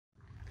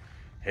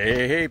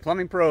Hey,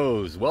 plumbing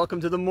pros, welcome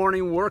to the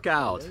morning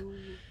workout. Hello.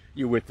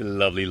 You're with the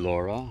lovely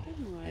Laura.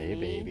 Good morning. Hey,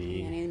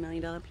 baby. Danny, the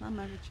 $1 Million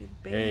Plumber, Richard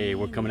Behney. Hey,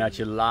 we're coming at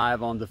you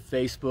live on the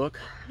Facebook.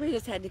 We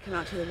just had to come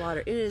out to the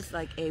water. It is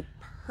like a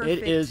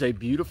perfect. It is a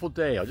beautiful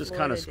day. I'll just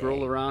kind of Florida scroll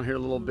day. around here a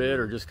little bit,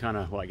 or just kind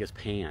of, well, I guess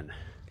pan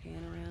Pan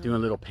around. doing a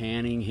little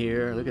panning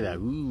here. Look at that.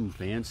 Ooh, It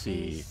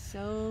fancy. is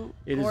so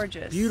It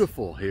gorgeous. is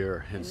beautiful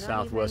here in And not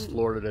Southwest even-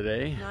 Florida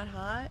today. Not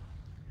hot.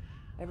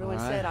 Everyone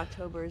All right. said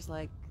October is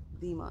like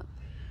the month,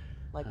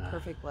 like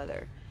perfect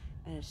weather,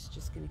 and it's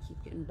just gonna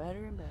keep getting better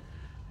and better.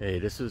 Hey,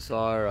 this is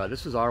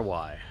our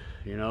why.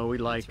 You know, we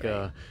like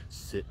right.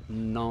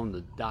 sitting on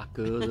the dock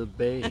of the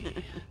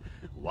bay,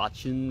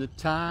 watching the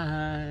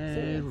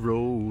tide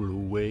roll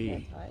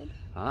away. Tide?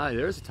 Ah,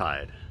 there's a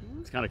tide.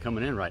 It's kind of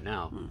coming in right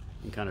now. You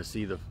can kind of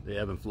see the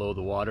ebb and flow of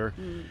the water.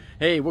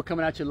 Hey, we're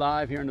coming at you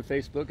live here on the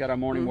Facebook. Got our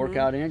morning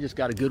workout in. Just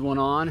got a good one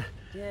on.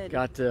 Good.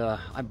 Got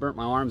I burnt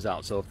my arms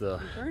out, so if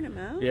the Burn them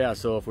out. yeah,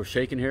 so if we're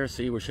shaking here,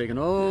 see, we're shaking.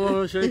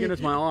 Oh, shaking,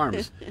 it's my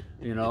arms.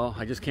 You know,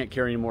 I just can't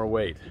carry any more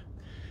weight.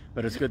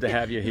 But it's good to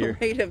have you here.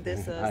 The weight of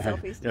this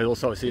selfie stick. Yeah,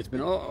 also, see, it's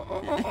been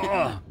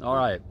all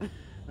right.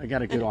 I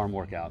got a good arm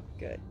workout.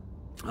 Good.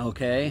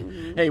 Okay.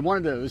 Hey,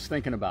 was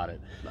thinking about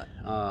it.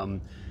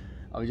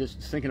 I was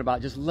just thinking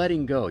about just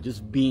letting go,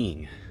 just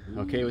being.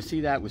 Okay, we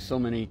see that with so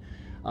many,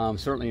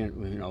 certainly,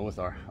 you know, with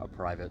our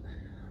private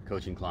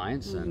coaching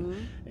clients,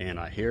 and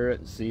I hear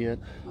it and see it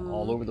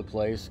all over the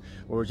place,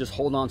 where we're just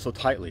holding on so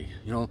tightly,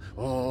 you know,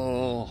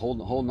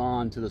 holding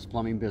on to this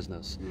plumbing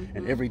business,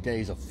 and every day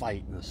is a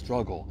fight and a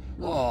struggle.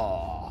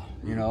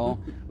 You know,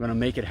 we're gonna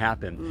make it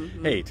happen.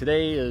 Hey,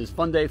 today is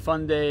fun day,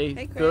 Hey,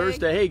 Craig.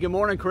 Thursday. Hey, good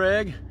morning,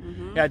 Craig.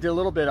 Yeah, I did a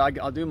little bit.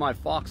 I'll do my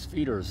fox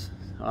feeders.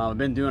 I've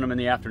been doing them in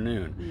the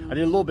afternoon. I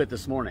did a little bit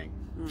this morning.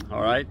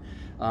 All right,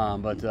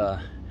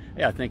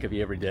 yeah, I think of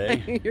you every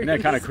day. Isn't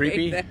that kind of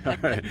creepy? Does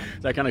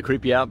that kind of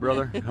creep you out,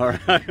 brother? All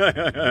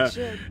right.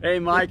 Hey,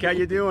 Mike, how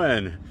you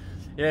doing?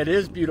 Yeah, it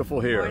is beautiful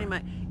here. Morning,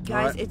 Mike.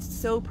 Guys, it's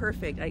so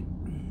perfect.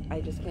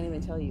 I just can't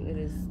even tell you.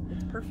 It's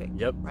perfect.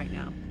 Yep. Right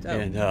now. So.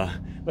 And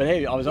but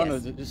hey, I was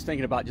just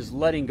thinking about just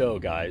letting go,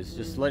 guys.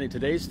 Just letting.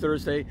 Today's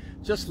Thursday.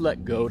 Just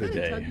let go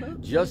today.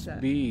 Just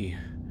be.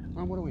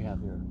 What do we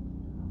have here?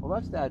 Well,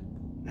 that's that.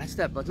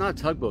 But it's not a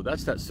tugboat.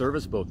 That's that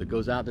service boat that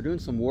goes out. They're doing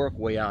some work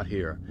way out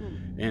here,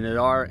 and in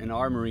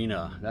our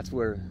marina. That's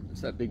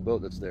that big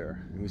boat that's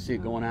there. And we see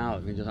it going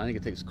out. I think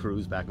it takes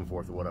crews back and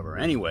forth or whatever.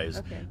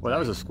 Anyways, well, that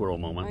was a squirrel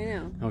moment. I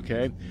know.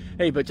 Okay.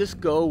 Hey, but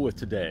just go with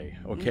today.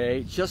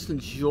 Okay. Just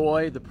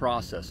enjoy the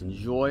process.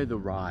 Enjoy the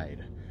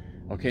ride.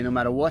 Okay. No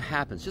matter what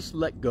happens, just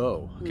let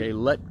go. Okay.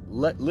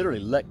 Literally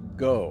let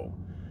go.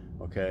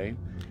 Okay.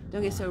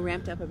 Don't get so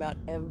ramped up about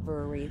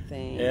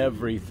everything.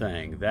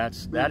 Everything. That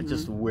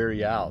just wear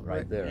you out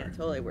right there. Yeah,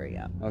 totally wear you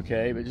out.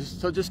 Okay, but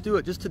just do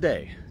it just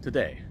today.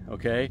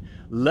 Okay,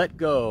 let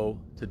go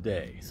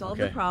today. Solve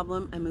the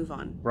problem and move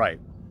on.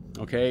 Right.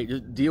 Okay,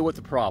 just deal with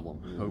the problem.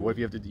 What if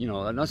you have to? You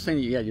know, I'm not saying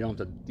you don't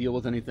have to deal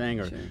with anything,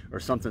 or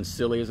something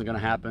silly isn't going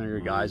to happen, or your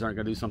guys aren't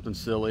going to do something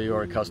silly,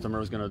 or a customer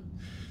is going to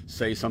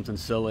say something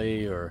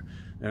silly, or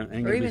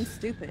even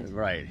stupid.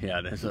 Right.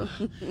 Yeah. There's a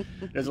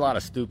lot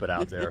of stupid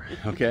out there.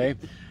 Okay.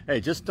 Hey,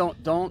 just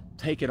don't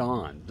take it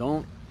on.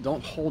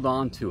 Don't hold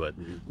on to it.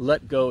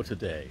 Let go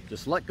today.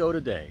 Just let go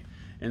today,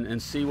 and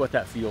see what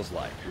that feels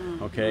like.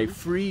 Okay.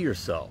 Free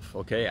yourself.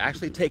 Okay.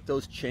 Actually take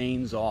those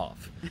chains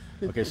off.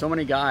 Okay. So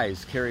many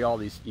guys carry all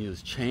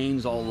these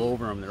chains all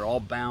over them. They're all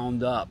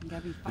bound up. You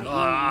gotta be fighting,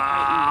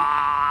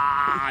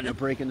 And they're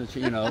breaking the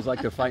chain. It's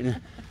like they're fighting.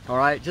 All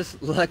right.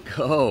 Just let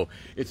go.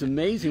 It's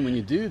amazing when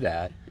you do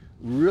that.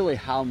 Really,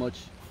 how much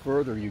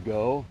further you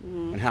go,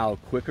 and how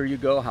quicker you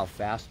go, how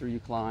faster you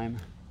climb.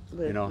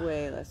 With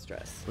way less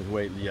stress.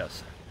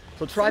 Yes.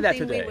 So try that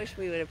today. We wish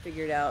we would have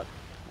figured out.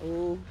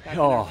 Back in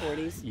our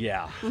 40s.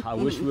 Yeah, I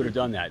wish we would have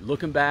done that.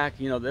 Looking back,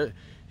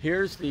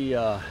 here's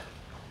the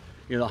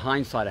the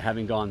hindsight of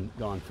having gone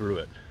through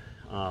it.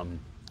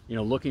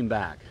 Looking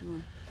back,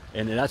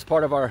 and that's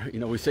part of our.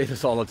 We say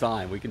this all the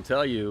time. We can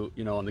tell you,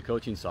 on the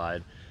coaching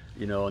side,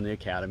 in the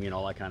academy and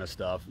all that kind of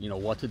stuff,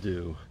 what to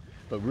do.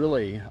 But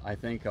really, I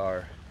think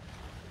the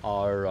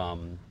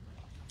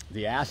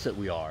asset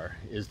we are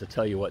is to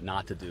tell you what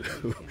not to do,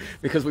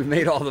 because we've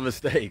made all the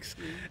mistakes,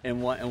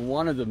 and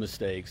one of the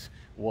mistakes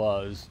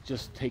was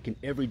just taking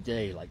every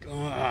day like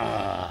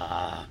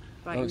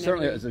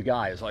certainly as a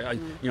guy, it's like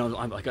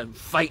I'm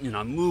fighting and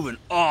I'm moving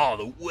all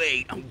the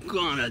weight. I'm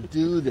gonna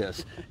do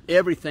this.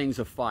 Everything's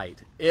a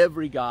fight.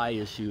 Every guy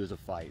issue is a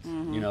fight.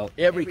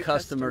 Every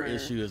customer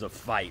issue is a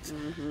fight.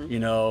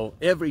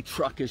 Every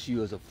truck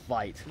issue is a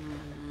fight.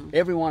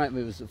 Every one of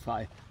it is a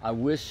fight. I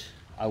wish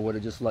I would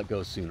have just let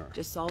go sooner.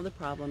 Just solve the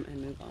problem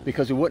and move on.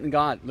 Because we wouldn't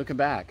got looking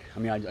back. I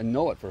mean, I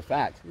know it for a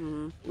fact.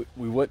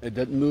 It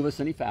didn't move us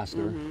any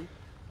faster.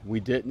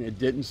 It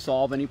didn't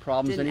solve any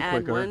problems any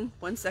quicker. Didn't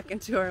add one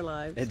second to our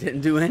lives. It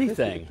didn't do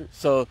anything.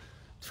 So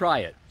try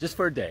it just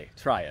for a day.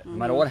 Try it. No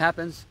matter what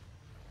happens,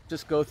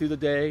 just go through the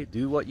day,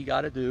 do what you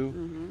got to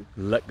do,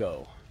 let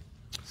go.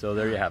 So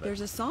there you have it. There's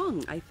a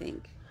song, I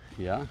think.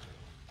 Yeah.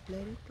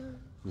 Let it go.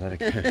 Let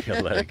it go.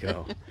 Let it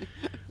go.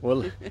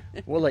 We'll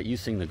let you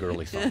sing the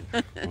girly song,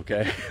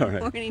 okay? All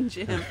right. Morning,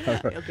 Jim. All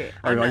right. Okay,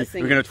 All I'm right, not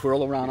singing. we're gonna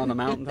twirl around on the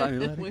mountaintop.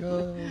 Let it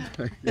go.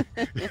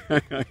 No.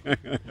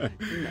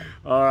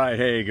 All right.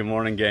 Hey, good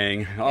morning,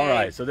 gang. All Hey.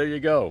 right. So there you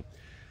go.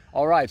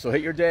 All right. So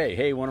hit your day.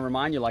 Hey, want to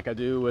remind you, like I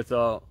do with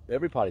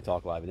every Potty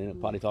Talk Live, and in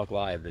Potty Talk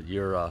Live, that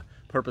you're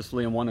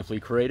purposefully and wonderfully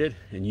created,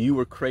 and you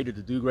were created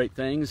to do great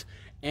things,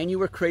 and you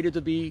were created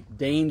to be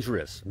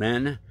dangerous,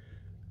 men.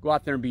 Go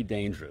out there and be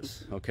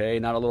dangerous, okay?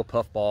 Not a little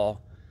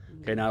puffball,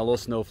 okay? Not a little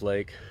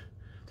snowflake.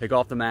 Take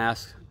off the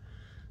mask.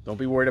 Don't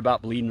be worried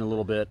about bleeding a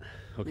little bit,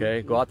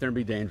 okay? Go out there and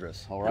be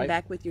dangerous, all right? Come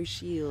back with your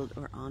shield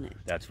or on it.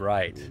 That's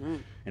right.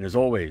 And as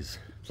always,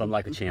 plumb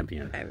like a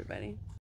champion. Bye, everybody.